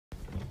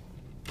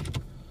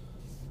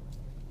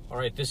All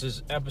right, this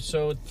is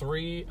episode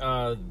 3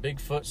 of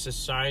Bigfoot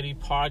Society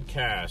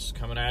podcast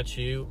coming at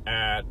you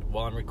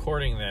while I'm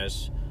recording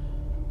this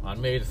on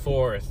May the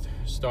 4th,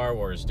 Star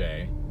Wars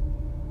Day.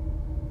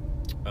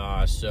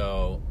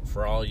 So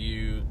for all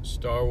you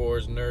Star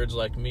Wars nerds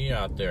like me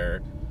out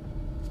there,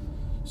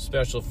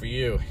 special for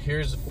you,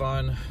 here's a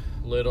fun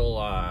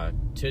little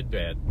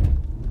tidbit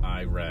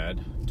I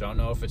read. Don't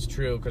know if it's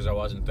true because I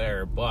wasn't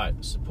there,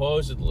 but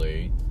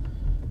supposedly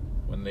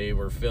when they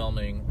were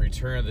filming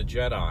Return of the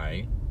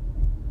Jedi,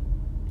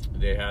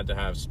 they had to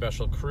have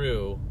special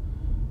crew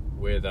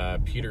with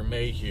Peter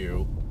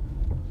Mayhew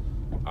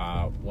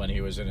when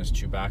he was in his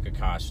Chewbacca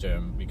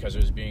costume, because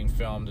it was being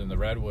filmed in the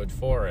Redwood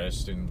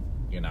Forest in,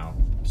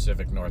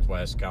 Pacific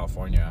Northwest,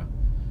 California.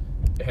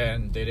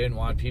 And they didn't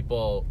want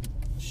people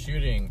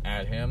shooting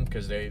at him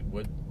because they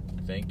would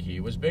think he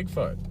was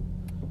Bigfoot.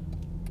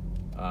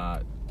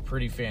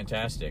 Pretty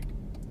fantastic.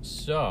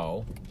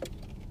 So,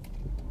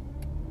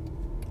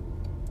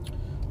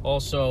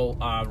 also,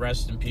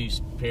 rest in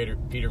peace,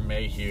 Peter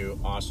Mayhew,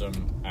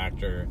 awesome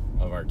actor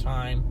of our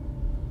time.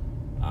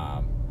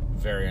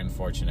 Very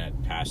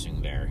unfortunate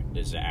passing there.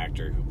 This is the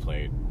actor who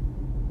played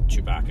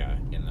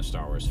Chewbacca in the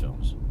Star Wars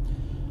films.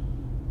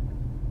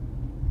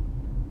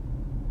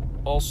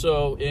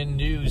 Also in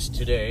news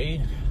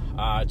today,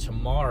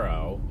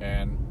 tomorrow,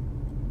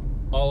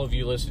 and all of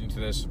you listening to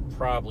this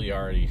probably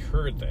already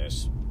heard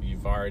this.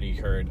 You've already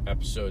heard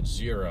episode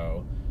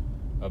 0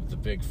 of the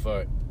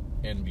Bigfoot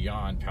and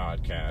Beyond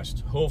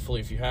podcast.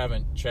 Hopefully, if you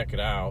haven't, check it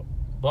out.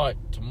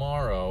 But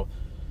tomorrow,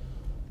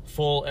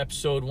 full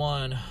episode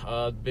 1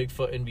 of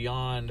Bigfoot and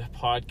Beyond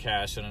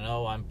podcast. And I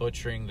know I'm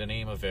butchering the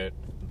name of it,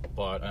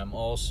 but I'm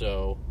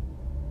also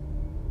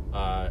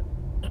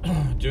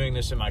doing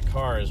this in my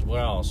car as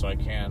well, so I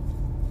can't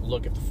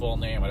look at the full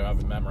name. I don't have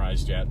it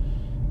memorized yet.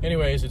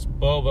 Anyways, it's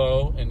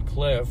Bobo and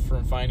Cliff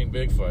from Finding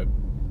Bigfoot.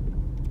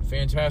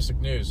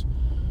 Fantastic news,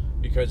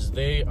 because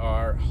they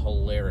are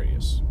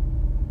hilarious.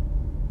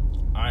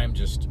 I'm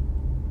just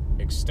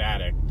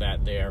ecstatic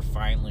that they are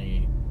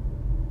finally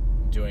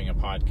doing a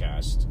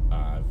podcast.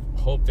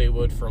 Hoped they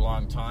would for a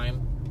long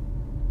time,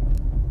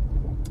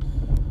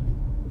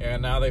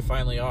 and now they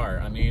finally are.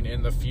 I mean,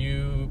 in the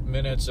few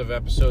minutes of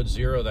episode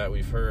 0 that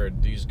we've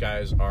heard, these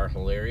guys are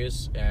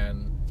hilarious,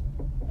 and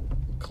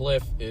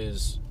Cliff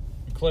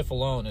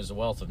alone is a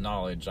wealth of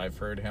knowledge. I've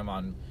heard him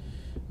on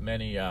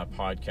many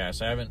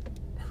podcasts. I haven't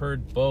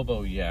heard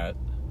Bobo yet,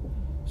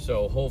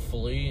 so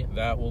hopefully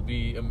that will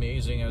be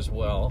amazing as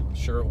well. I'm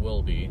sure it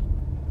will be.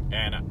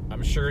 And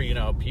I'm sure,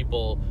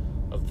 people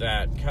of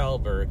that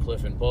caliber,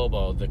 Cliff and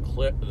Bobo,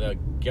 the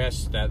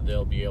guests that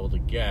they'll be able to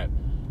get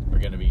are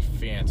going to be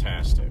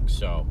fantastic.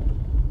 So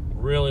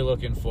really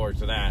looking forward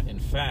to that. In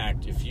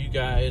fact, if you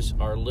guys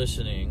are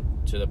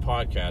listening to the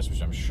podcast,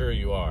 which I'm sure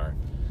you are,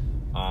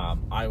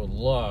 I would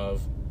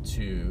love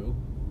to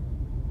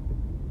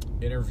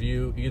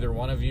interview either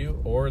one of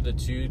you or the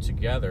two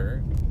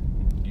together,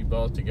 you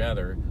both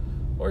together,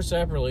 or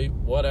separately,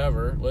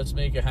 whatever. Let's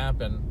make it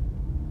happen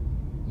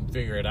and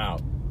figure it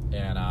out.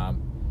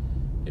 And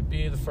it'd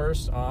be the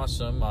first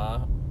awesome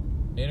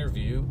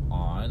interview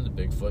on the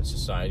Bigfoot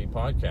Society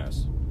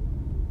podcast.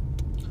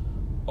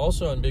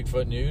 Also in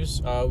Bigfoot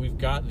news, we've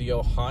got the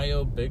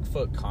Ohio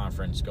Bigfoot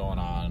Conference going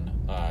on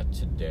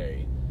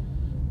today.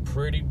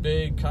 Pretty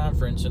big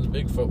conference in the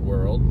Bigfoot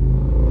world.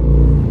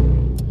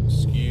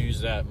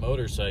 Excuse that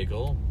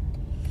motorcycle.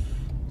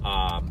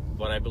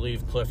 But I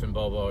believe Cliff and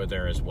Bobo are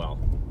there as well.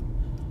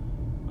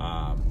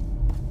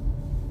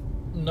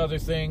 Another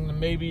thing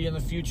maybe in the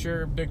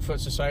future Bigfoot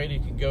Society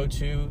can go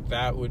to,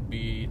 that would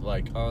be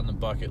like on the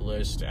bucket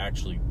list to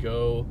actually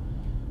go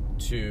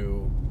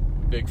to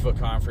Bigfoot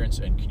conference.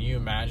 And can you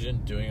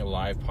imagine doing a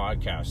live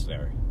podcast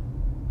there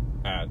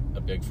at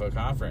a Bigfoot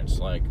conference?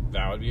 Like,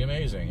 that would be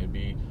amazing. It'd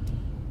be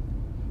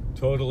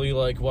totally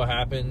like what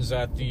happens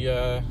at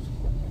the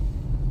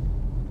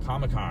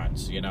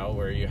Comic-Cons,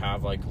 where you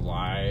have like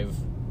live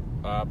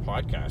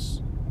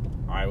podcasts.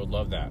 I would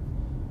love that.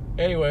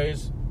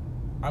 Anyways,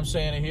 I'm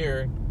saying it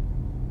here.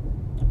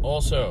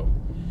 Also,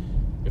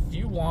 if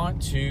you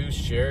want to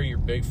share your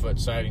Bigfoot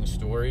sighting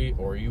story,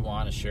 or you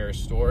want to share a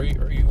story,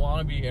 or you want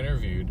to be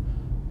interviewed,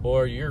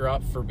 or you're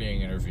up for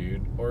being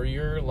interviewed, or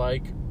you're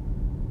like,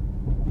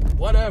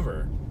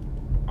 whatever,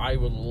 I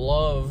would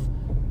love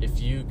if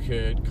you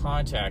could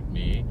contact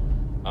me,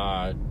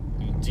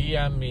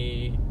 DM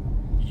me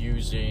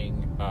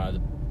using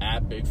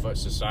at Bigfoot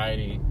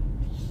Society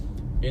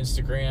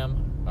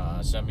Instagram.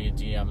 Send me a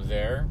DM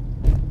there,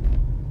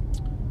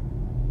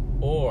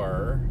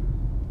 or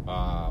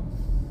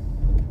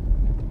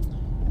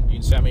you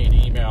can send me an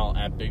email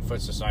at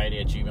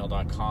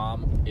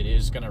bigfootsociety@gmail.com. It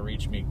is going to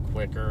reach me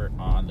quicker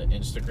on the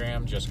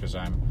Instagram just because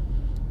I'm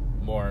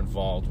more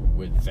involved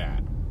with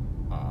that.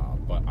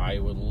 But I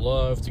would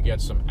love to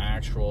get some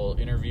actual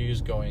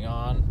interviews going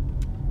on.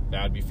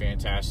 That would be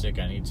fantastic.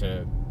 I need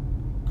to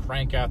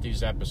crank out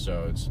these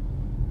episodes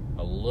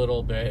a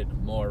little bit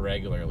more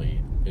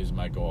regularly is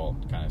my goal.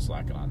 Kind of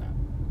slacking on that.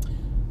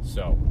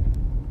 So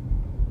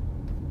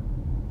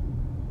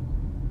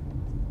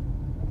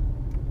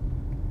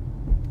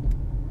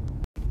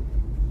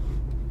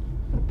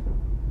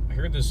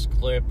heard this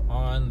clip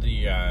on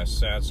the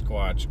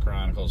Sasquatch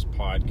Chronicles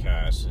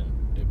podcast,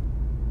 and it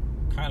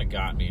kind of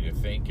got me to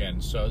thinking.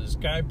 So this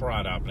guy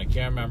brought up, and I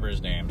can't remember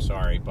his name,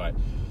 sorry, but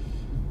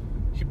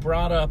he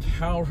brought up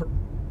how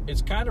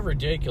it's kind of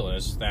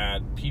ridiculous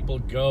that people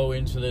go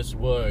into this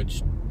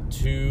woods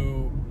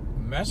to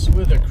mess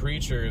with a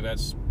creature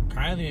that's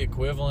kind of the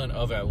equivalent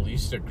of at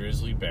least a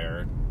grizzly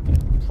bear,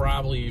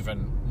 probably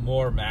even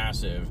more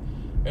massive,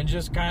 and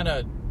just kind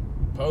of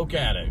poke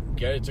at it,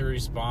 get it to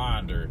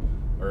respond, or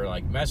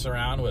like mess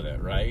around with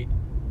it, right?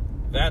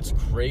 That's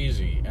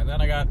crazy. And then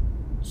I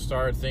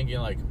started thinking,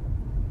 like,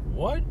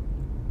 why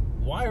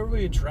are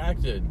we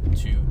attracted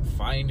to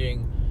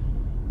finding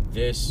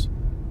this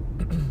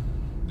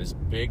this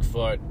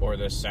Bigfoot or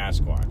this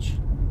Sasquatch?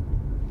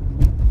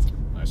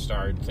 I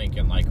started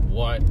thinking, like,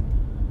 what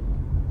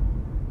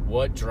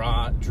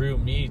drew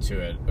me to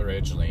it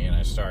originally, and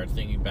I started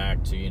thinking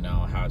back to,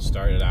 how it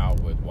started out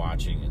with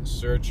watching In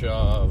Search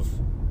Of,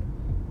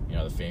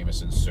 the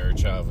famous In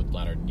Search Of with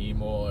Leonard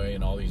Nimoy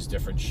and all these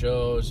different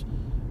shows.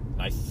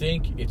 And I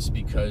think it's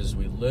because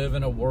we live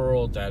in a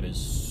world that is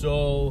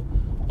so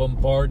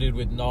bombarded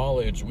with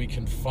knowledge. We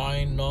can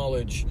find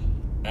knowledge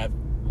at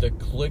the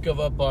click of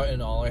a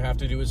button. All I have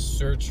to do is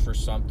search for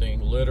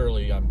something.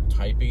 Literally, I'm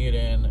typing it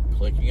in,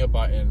 clicking a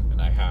button, and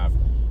I have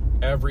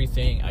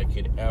everything I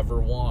could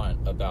ever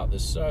want about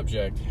this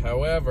subject.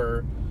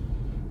 However,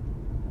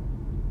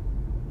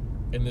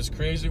 in this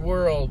crazy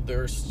world,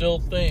 there are still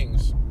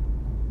things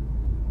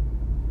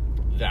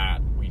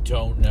that we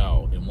don't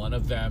know, and one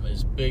of them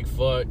is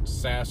Bigfoot,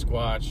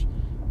 Sasquatch,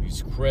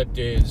 these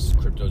cryptids,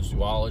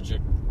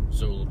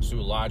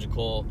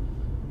 cryptozoological,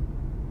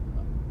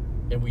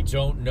 and we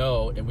don't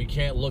know, and we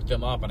can't look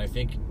them up. And I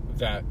think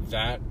that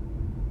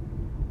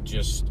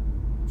just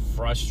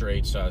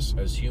frustrates us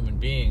as human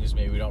beings.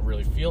 Maybe we don't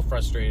really feel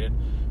frustrated,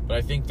 but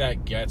I think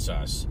that gets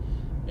us,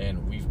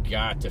 and we've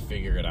got to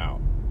figure it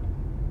out.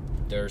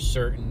 There are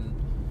certain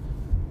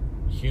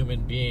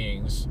human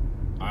beings,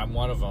 I'm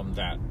one of them,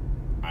 that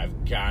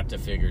I've got to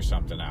figure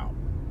something out.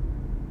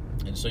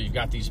 And so you've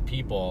got these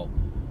people,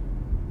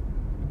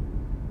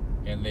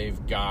 and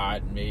they've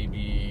got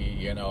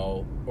maybe,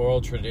 oral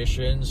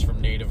traditions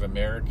from Native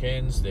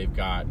Americans. They've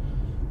got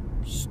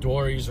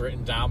stories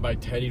written down by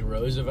Teddy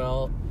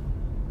Roosevelt,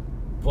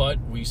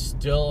 but we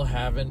still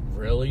haven't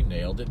really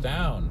nailed it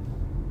down.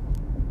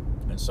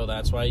 And so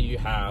that's why you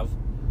have,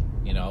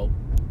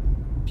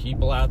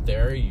 people out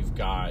there. You've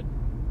got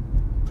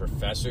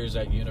professors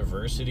at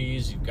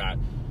universities. You've got,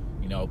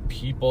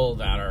 people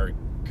that are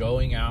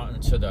going out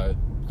into the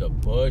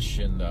bush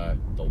and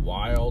the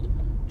wild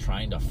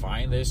trying to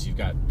find this. You've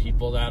got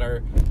people that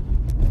are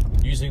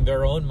using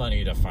their own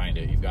money to find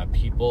it. You've got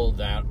people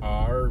that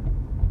are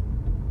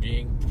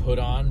being put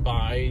on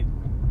by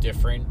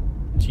different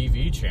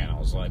TV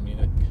channels. I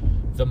mean,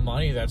 the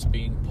money that's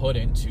being put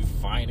into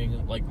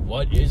finding, like,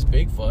 what is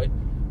Bigfoot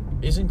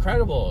is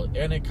incredible.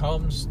 And it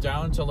comes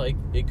down to, like,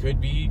 it could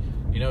be,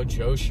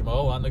 Joe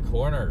Schmo on the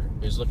corner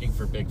is looking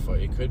for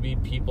Bigfoot. It could be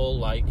people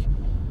like,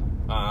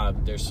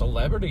 there's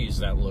celebrities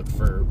that look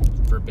for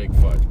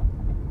Bigfoot.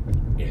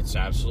 It's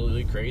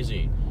absolutely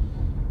crazy.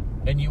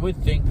 And you would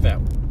think that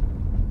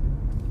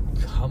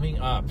coming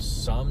up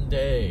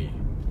someday,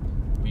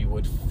 we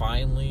would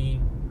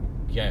finally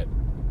get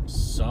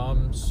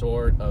some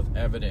sort of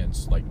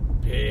evidence, like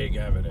big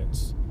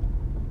evidence,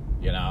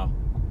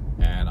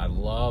 And I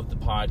love the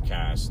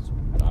podcast,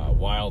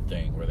 Wild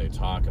Thing, where they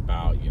talk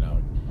about,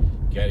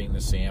 getting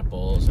the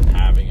samples and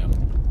having them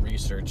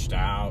researched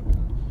out, and,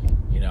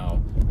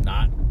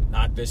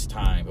 not this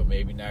time, but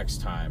maybe next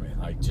time. And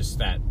like, just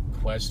that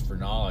quest for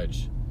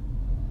knowledge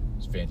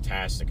is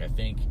fantastic. I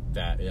think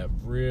that it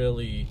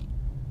really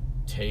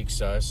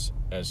takes us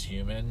as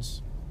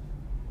humans.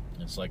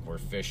 It's like we're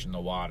fish in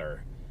the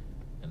water,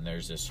 and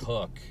there's this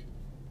hook,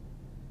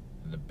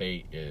 and the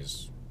bait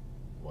is,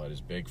 what is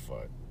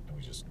Bigfoot? And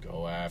we just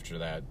go after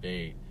that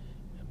bait,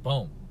 and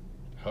boom,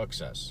 it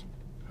hooks us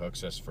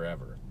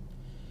forever.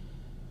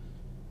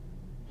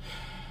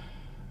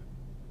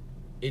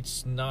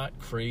 It's not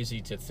crazy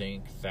to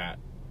think that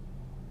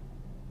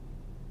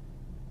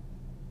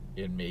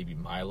in maybe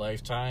my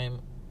lifetime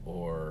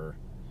or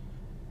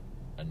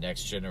a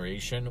next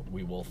generation,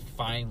 we will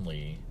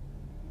finally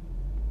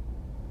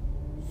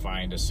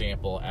find a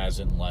sample, as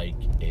in like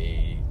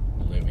a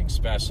living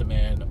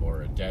specimen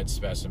or a dead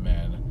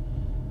specimen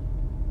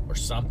or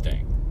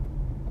something.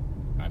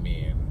 I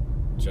mean,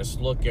 just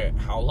look at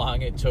how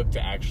long it took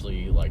to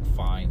actually like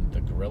find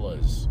the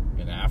gorillas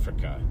in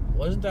Africa. It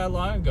wasn't that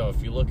long ago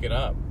if you look it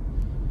up.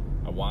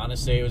 I want to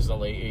say it was the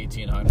late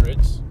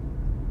 1800s.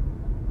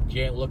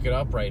 Can't look it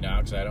up right now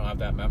because I don't have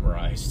that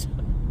memorized.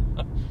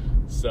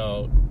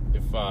 So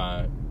if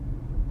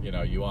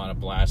you want to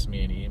blast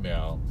me an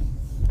email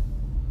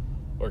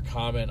or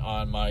comment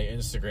on my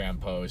Instagram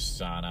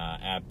posts on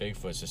at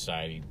Bigfoot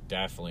Society,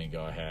 definitely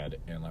go ahead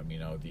and let me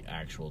know the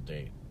actual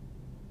date.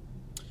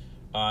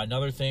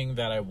 Another thing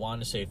that I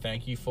want to say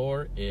thank you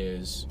for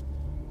is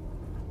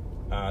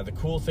The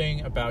cool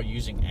thing about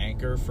using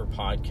Anchor for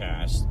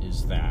podcasts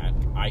is that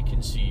I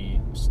can see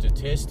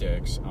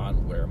statistics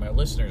on where my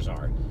listeners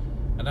are.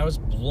 And I was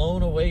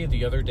blown away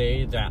the other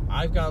day that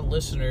I've got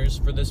listeners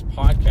for this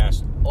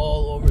podcast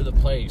all over the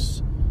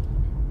place.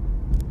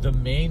 The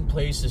main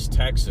place is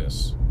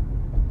Texas,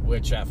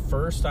 which at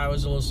first I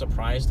was a little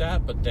surprised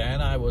at, but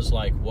then I was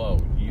like, whoa,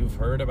 you've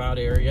heard about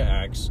Area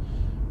X.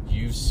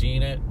 You've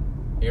seen it,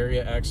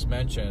 Area X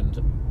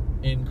mentioned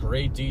in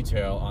great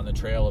detail on the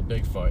Trail of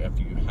Bigfoot. If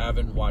you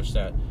haven't watched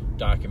that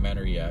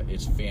documentary yet,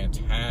 it's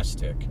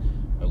fantastic.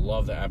 I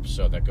love the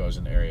episode that goes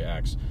into Area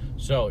X.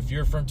 So if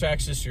you're from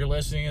Texas, you're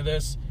listening to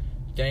this,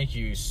 thank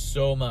you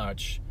so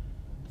much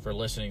for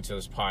listening to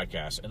this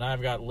podcast. And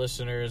I've got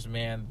listeners,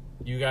 man,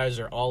 you guys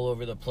are all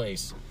over the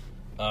place.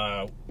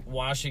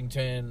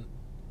 Washington,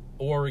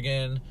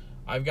 Oregon.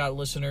 I've got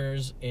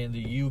listeners in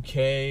the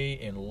UK,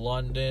 in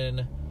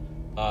London,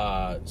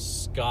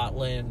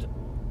 Scotland.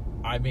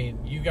 I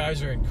mean, you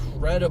guys are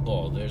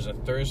incredible. There's a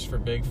thirst for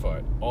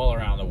Bigfoot all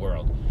around the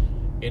world.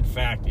 In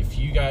fact, if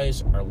you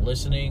guys are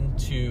listening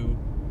to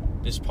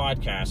this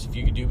podcast, if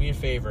you could do me a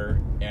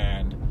favor,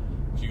 and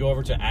if you go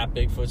over to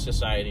 @Bigfoot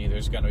Society,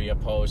 there's going to be a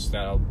post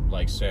that'll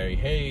like say,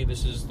 hey,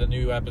 this is the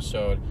new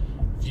episode.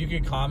 If you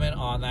could comment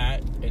on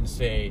that and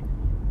say,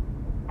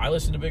 I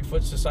listen to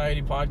Bigfoot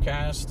Society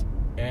podcast,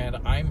 and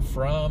I'm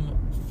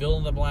from fill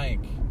in the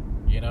blank.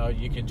 You know,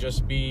 you can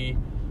just be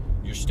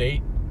your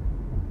state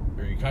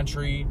or your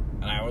country,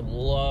 and I would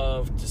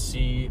love to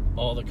see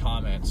all the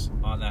comments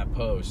on that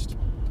post.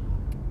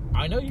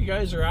 I know you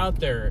guys are out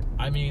there.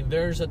 I mean,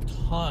 there's a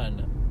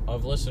ton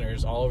of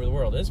listeners all over the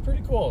world. It's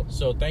pretty cool.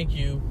 So thank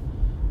you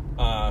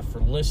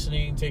for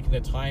listening, taking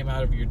the time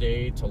out of your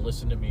day to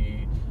listen to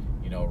me,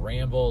 you know,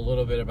 ramble a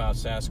little bit about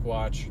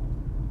Sasquatch.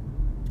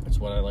 That's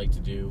what I like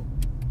to do.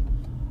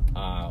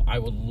 I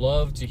would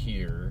love to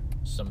hear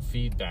some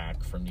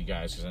feedback from you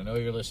guys, because I know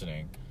you're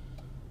listening.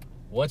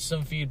 What's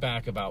some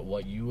feedback about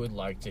what you would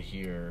like to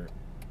hear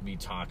me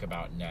talk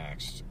about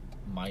next?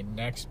 My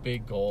next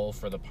big goal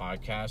for the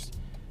podcast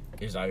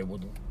is I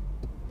would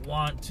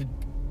want to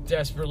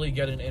desperately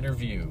get an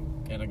interview,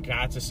 and I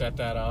got to set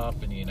that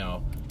up and, you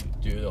know,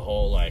 do the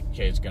whole like,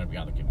 okay, it's going to be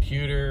on the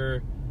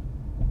computer,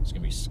 it's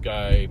going to be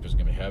Skype, it's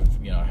going to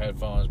be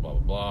headphones, blah, blah,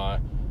 blah.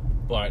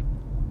 But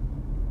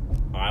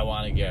I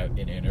want to get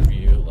an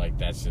interview. Like,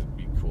 that's just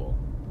be cool.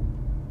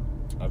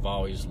 I've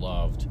always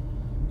loved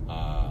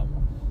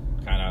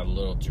kind of a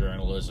little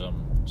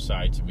journalism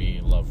side to me.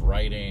 Love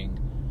writing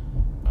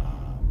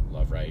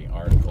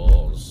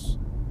articles.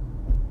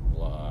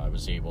 I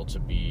was able to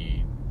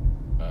be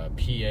a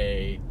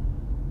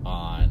PA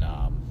on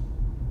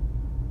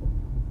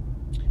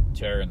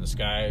Terror in the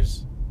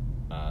Skies,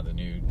 the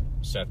new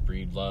Seth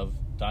Breedlove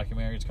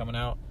documentary is coming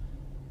out.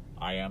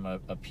 I am a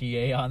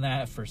PA on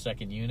that for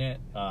second unit,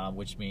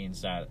 which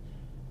means that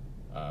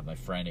my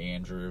friend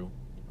Andrew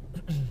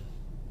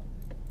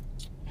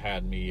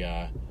had me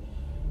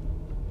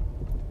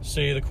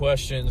say the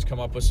questions, come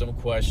up with some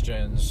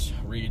questions,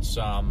 read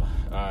some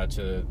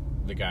to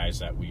the guys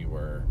that we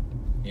were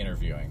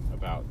interviewing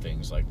about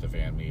things like the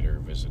Van Meter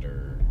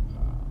visitor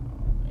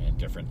and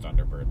different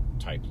Thunderbird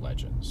type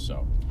legends.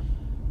 So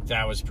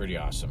that was pretty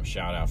awesome.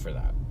 Shout out for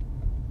that.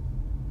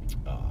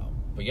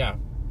 But yeah,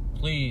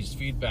 please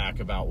feedback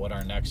about what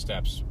our next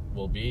steps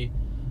will be.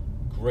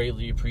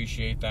 Greatly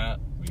appreciate that.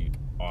 Be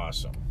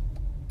awesome.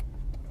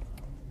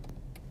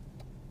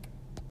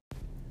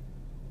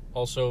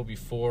 Also,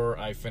 before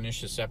I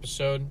finish this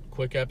episode,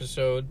 quick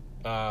episode,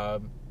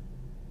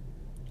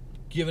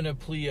 giving a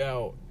plea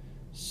out.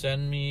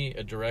 Send me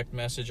a direct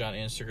message on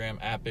Instagram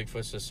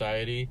 @Bigfoot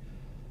Society.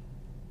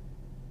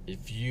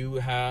 If you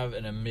have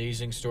an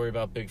amazing story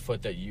about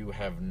Bigfoot that you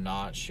have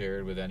not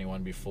shared with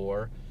anyone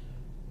before,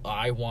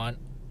 I want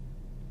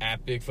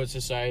 @Bigfoot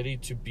Society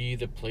to be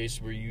the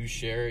place where you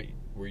share it,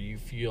 where you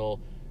feel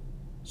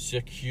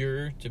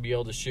secure to be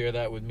able to share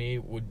that with me.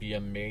 Would be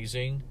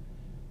amazing.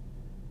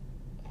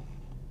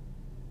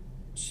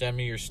 Send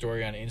me your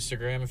story on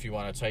Instagram if you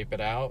want to type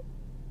it out,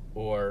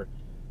 or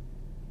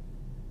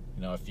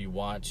you know, if you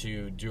want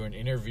to do an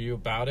interview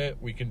about it,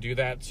 we can do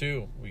that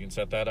too. We can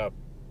set that up.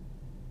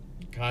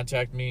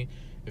 Contact me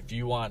if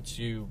you want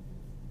to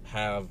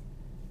have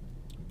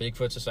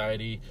Bigfoot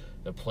Society,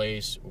 the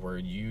place where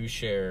you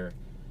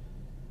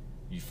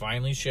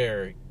finally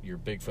share your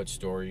Bigfoot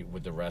story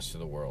with the rest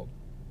of the world.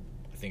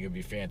 I think it would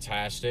be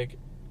fantastic.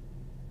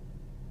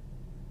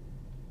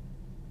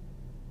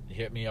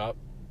 Hit me up,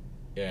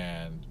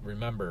 and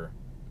remember,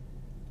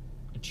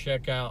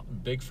 check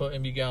out Bigfoot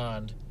and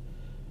Beyond,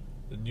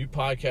 the new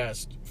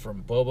podcast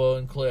from Bobo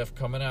and Cliff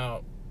coming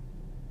out.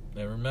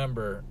 And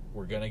remember,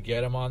 we're going to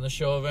get them on the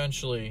show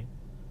eventually.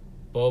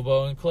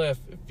 Bobo and Cliff,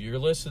 if you're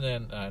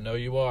listening, and I know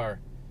you are,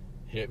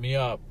 hit me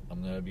up.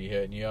 I'm going to be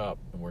hitting you up,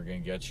 and we're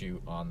going to get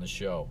you on the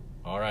show.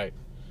 All right.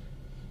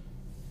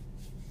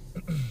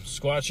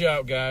 Squatch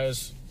out,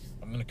 guys.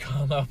 I'm going to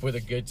come up with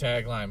a good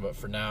tagline, but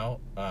for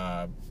now,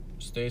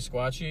 stay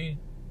squatchy.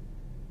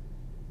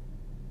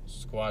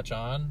 Squatch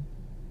on.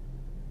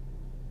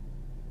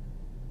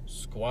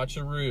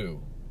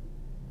 Squatcharoo.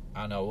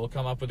 I don't know. We'll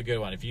come up with a good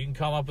one. If you can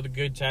come up with a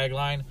good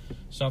tagline,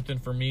 something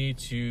for me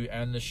to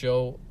end the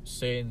show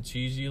saying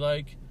cheesy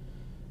like,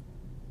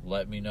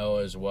 let me know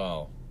as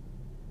well.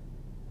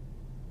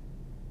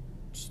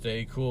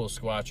 Stay cool,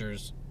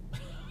 Squatchers.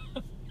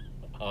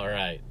 All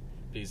right.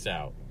 Peace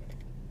out.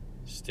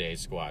 Stay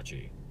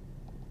squatchy.